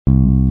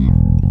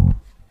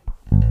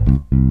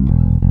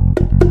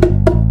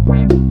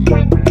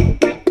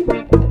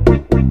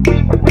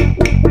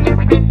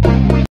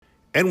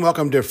And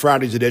welcome to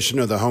Friday's edition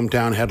of the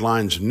Hometown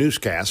Headlines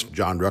newscast.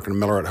 John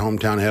Druckenmiller at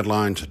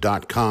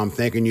hometownheadlines.com.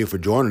 Thanking you for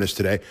joining us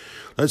today.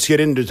 Let's get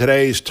into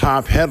today's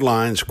top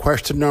headlines.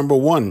 Question number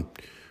one: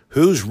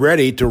 who's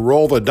ready to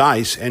roll the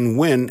dice and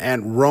win at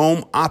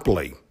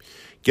Romeopoly?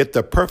 Get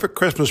the perfect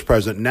Christmas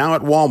present now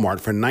at Walmart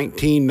for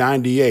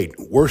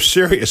 $19.98. We're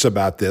serious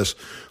about this.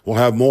 We'll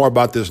have more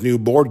about this new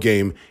board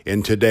game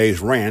in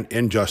today's rant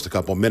in just a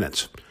couple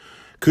minutes.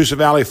 Coosa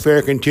Valley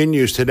Fair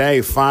continues today,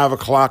 5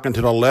 o'clock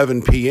until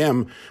 11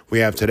 p.m. We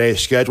have today's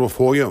schedule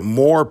for you.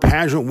 More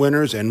pageant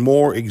winners and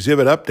more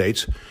exhibit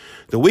updates.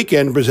 The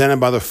weekend presented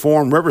by the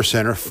Forum River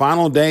Center.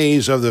 Final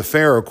days of the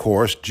fair, of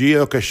course.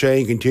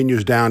 Geocache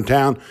continues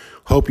downtown.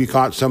 Hope you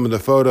caught some of the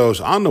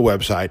photos on the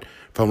website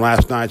from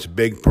last night's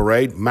big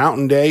parade.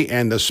 Mountain Day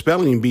and the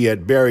Spelling Bee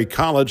at Berry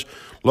College.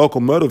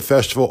 Locomotive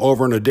Festival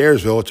over in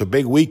Adairsville. It's a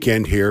big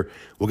weekend here.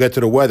 We'll get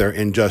to the weather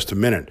in just a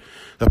minute.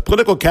 The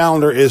political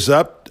calendar is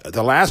up.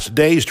 The last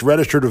days to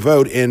register to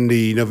vote in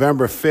the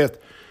November 5th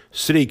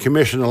City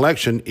Commission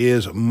election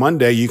is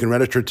Monday. You can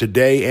register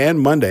today and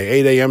Monday,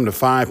 8 a.m. to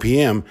 5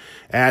 p.m.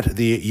 at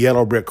the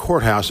Yellow Brick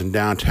Courthouse in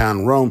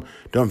downtown Rome.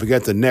 Don't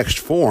forget the next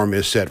forum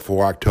is set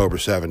for October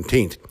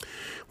 17th.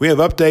 We have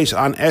updates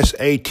on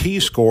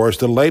SAT scores,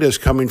 the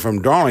latest coming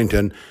from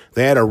Darlington.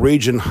 They had a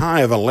region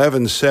high of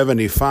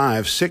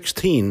 1175,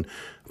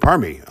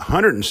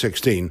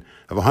 116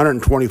 of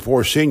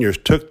 124 seniors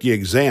took the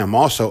exam.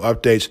 Also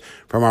updates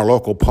from our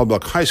local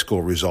public high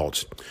school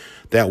results.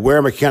 That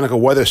Ware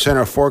Mechanical Weather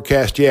Center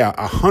forecast,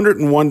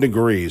 101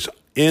 degrees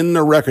in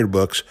the record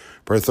books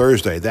for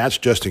Thursday. That's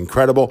just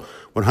incredible.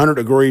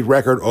 100-degree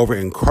record over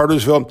in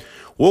Cartersville.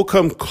 We'll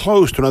come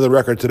close to another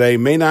record today,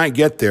 may not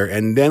get there,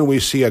 and then we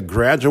see a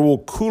gradual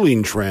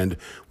cooling trend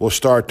will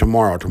start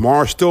tomorrow.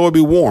 Tomorrow still will be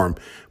warm,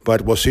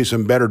 but we'll see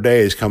some better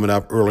days coming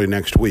up early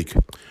next week.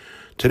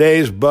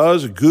 Today's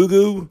buzz,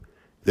 Gugu,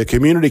 the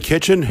Community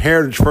Kitchen,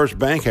 Heritage First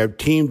Bank have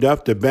teamed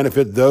up to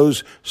benefit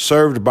those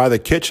served by the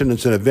kitchen.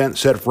 It's an event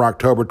set for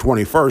October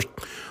 21st.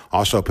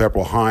 Also,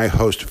 Pepperell High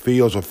hosts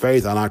Fields of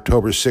Faith on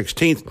October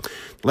 16th.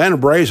 Atlanta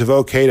Braves have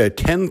okayed a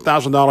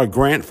 $10,000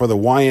 grant for the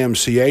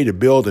YMCA to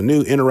build a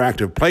new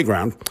interactive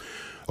playground.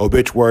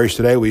 Obituaries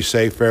today, we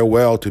say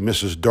farewell to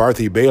Mrs.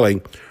 Dorothy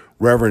Bailey,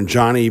 Reverend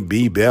Johnny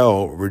B.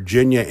 Bell,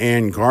 Virginia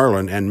Ann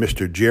Garland, and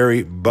Mr.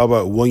 Jerry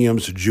Bubba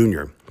Williams,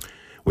 Jr.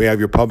 We have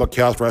your public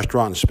health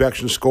restaurant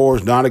inspection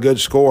scores. Not a good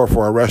score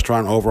for our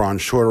restaurant over on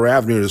Shorter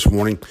Avenue this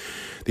morning.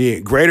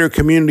 The Greater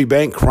Community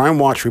Bank Crime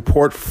Watch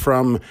report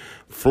from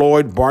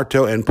Floyd,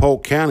 Bartow, and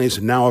Polk counties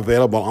is now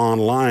available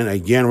online.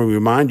 Again, we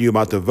remind you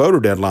about the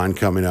voter deadline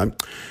coming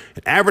up.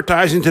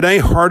 Advertising today,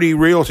 Hardy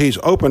Realty's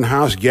open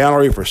house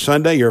gallery for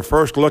Sunday. Your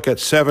first look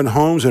at 7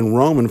 homes in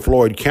Rome and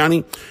Floyd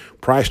County,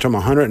 priced from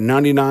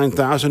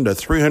 $199,000 to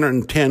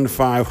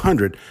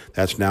 $310,500.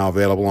 That's now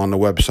available on the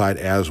website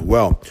as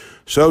well.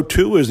 So,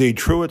 too, is the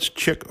Truett's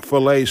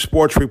Chick-fil-A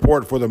Sports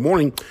Report for the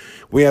morning.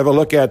 We have a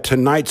look at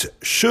tonight's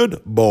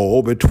Should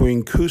Bowl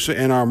between Coosa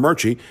and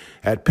Armuchee.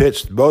 At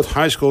pits both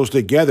high schools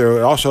together.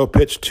 It also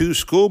pits 2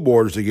 school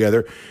boards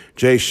together.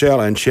 Jay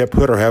Shell and Chip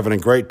Hood are having a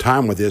great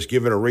time with this.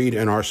 Give it a read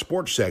in our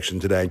sports section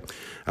today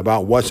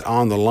about what's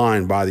on the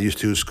line by these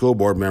 2 school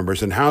board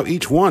members and how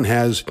each one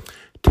has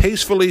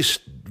tastefully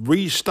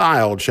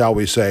restyled, shall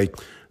we say,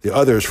 the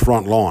other's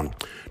front lawn.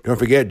 Don't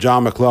forget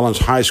John McClellan's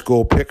high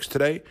school picks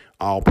today.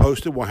 I'll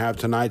post it. We'll have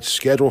tonight's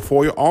schedule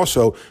for you.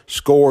 Also,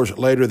 scores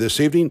later this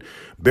evening.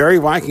 Berry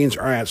Vikings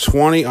are at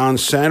Swanee on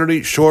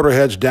Saturday. Shorter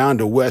heads down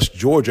to West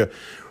Georgia.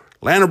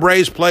 Atlanta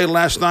Braves played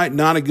last night.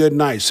 Not a good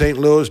night. St.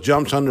 Louis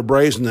jumps on the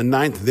Braves in the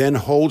 9th, then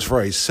holds for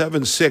a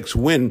 7-6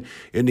 win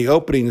in the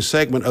opening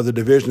segment of the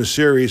division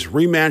series.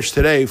 Rematch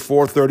today,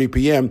 4:30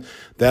 p.m.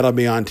 That'll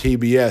be on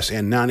TBS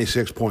and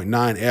 96.9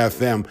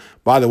 FM.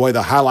 By the way,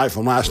 the highlight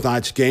from last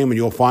night's game, and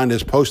you'll find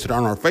this posted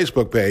on our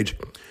Facebook page,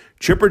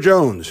 Chipper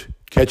Jones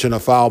catching a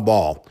foul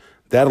ball.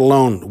 That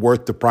alone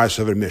worth the price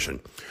of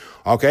admission.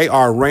 Okay,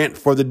 our rant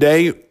for the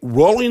day,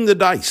 rolling the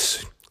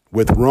dice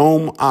with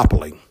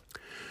Romeopoly.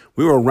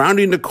 We were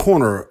rounding the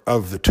corner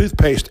of the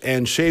toothpaste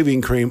and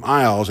shaving cream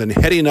aisles and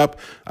heading up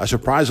a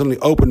surprisingly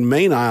open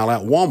main aisle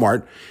at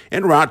Walmart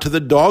en route to the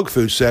dog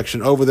food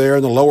section over there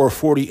in the lower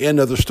 40 end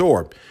of the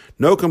store.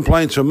 No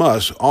complaints from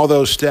us. All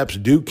those steps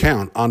do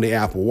count on the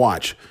Apple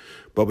Watch.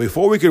 But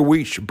before we could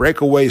reach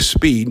breakaway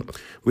speed,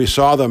 we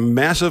saw the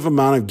massive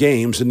amount of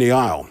games in the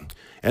aisle.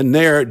 And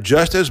there,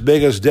 just as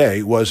big as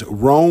day, was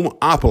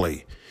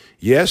Romeopoly.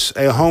 Yes,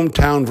 a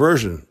hometown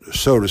version,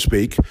 so to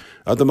speak,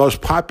 of the most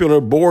popular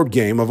board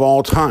game of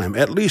all time,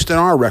 at least in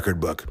our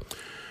record book.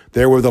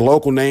 There were the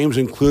local names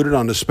included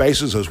on the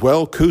spaces as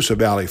well, Coosa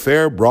Valley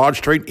Fair, Broad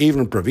Street,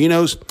 even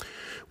Provino's.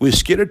 We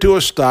skidded to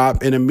a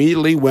stop and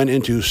immediately went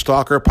into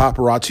stalker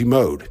paparazzi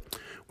mode.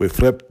 We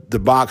flipped the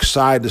box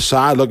side to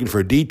side looking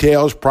for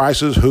details,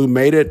 prices, who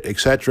made it,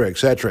 etc.,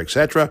 etc.,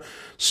 etc.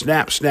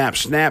 Snap, snap,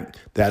 snap.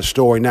 That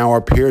story now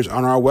appears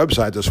on our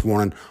website this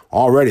morning,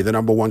 already the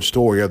number 1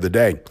 story of the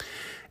day.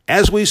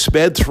 As we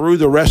sped through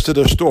the rest of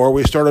the store,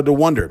 we started to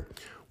wonder,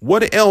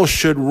 What else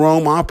should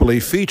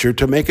Romeopoly feature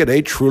to make it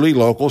a truly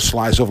local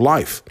slice of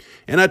life?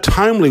 And a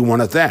timely one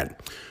at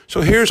that.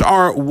 So here's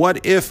our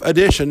what if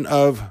edition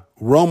of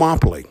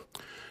Romeopoly.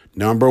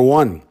 Number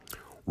 1,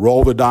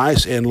 roll the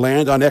dice and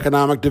land on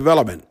economic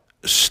development.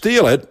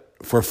 Steal it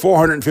for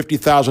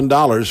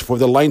 $450,000 for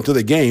the length of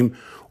the game,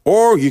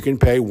 or you can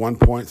pay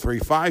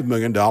 $1.35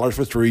 million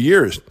for 3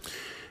 years.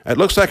 It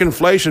looks like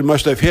inflation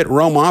must have hit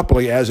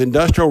Romeopoly, as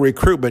industrial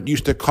recruitment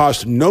used to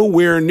cost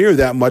nowhere near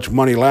that much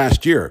money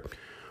last year.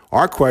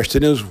 Our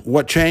question is,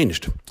 what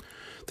changed?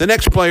 The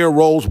next player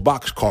rolls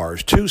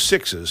boxcars, 2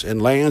 6s,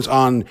 and lands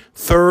on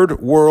Third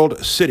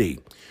World City.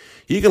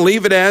 You can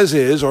leave it as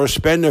is or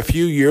spend a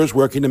few years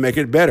working to make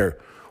it better,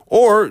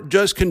 or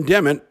just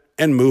condemn it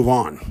and move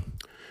on.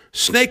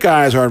 Snake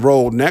Eyes are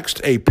rolled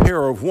next, a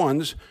pair of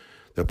 1s.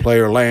 The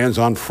player lands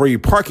on free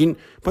parking,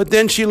 but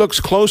then she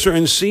looks closer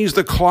and sees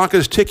the clock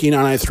is ticking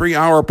on a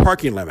 3-hour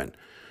parking limit.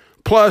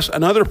 Plus,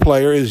 another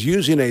player is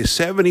using a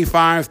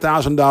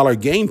 $75,000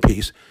 game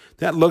piece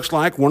that looks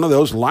like one of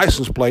those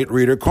license plate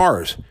reader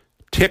cars.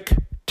 Tick,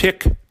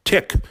 tick,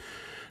 tick.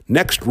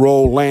 Next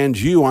roll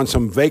lands you on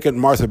some vacant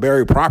Martha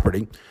Berry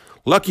property.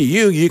 Lucky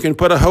you can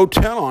put a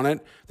hotel on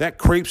it that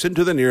creeps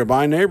into the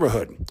nearby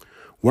neighborhood.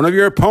 One of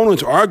your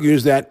opponents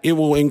argues that it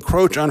will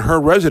encroach on her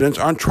residence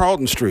on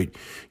Charlton Street.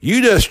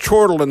 You just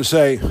chortle and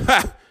say,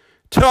 "Ha!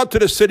 Tell it to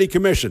the city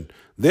commission.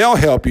 They'll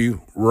help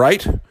you,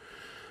 right?"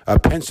 A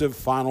pensive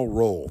final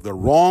roll. The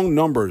wrong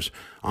numbers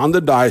on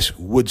the dice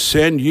would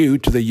send you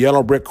to the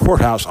yellow brick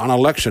courthouse on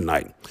election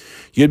night.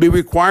 You'd be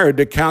required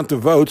to count the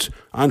votes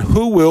on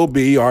who will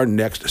be our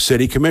next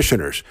city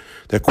commissioners.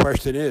 The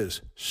question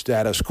is,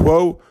 status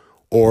quo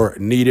or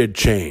needed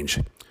change?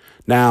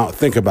 Now,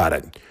 think about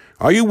it.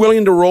 Are you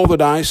willing to roll the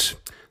dice?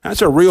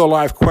 That's a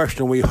real-life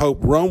question we hope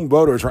Rome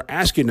voters are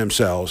asking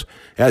themselves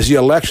as the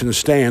election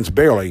stands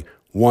barely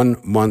 1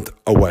 month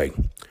away.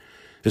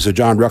 This is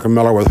John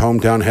Druckenmiller with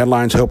Hometown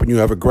Headlines, hoping you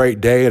have a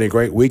great day and a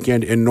great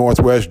weekend in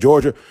Northwest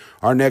Georgia.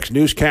 Our next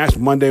newscast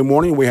Monday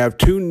morning. We have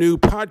 2 new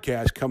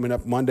podcasts coming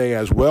up Monday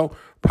as well,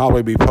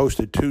 probably be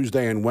posted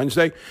Tuesday and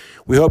Wednesday.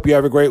 We hope you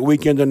have a great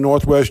weekend in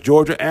Northwest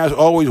Georgia. As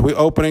always, we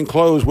open and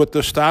close with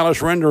the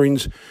stylish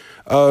renderings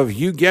of,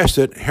 you guessed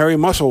it, Harry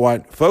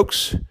Musselwhite.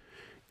 Folks,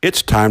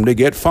 it's time to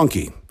get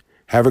funky.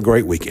 Have a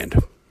great weekend.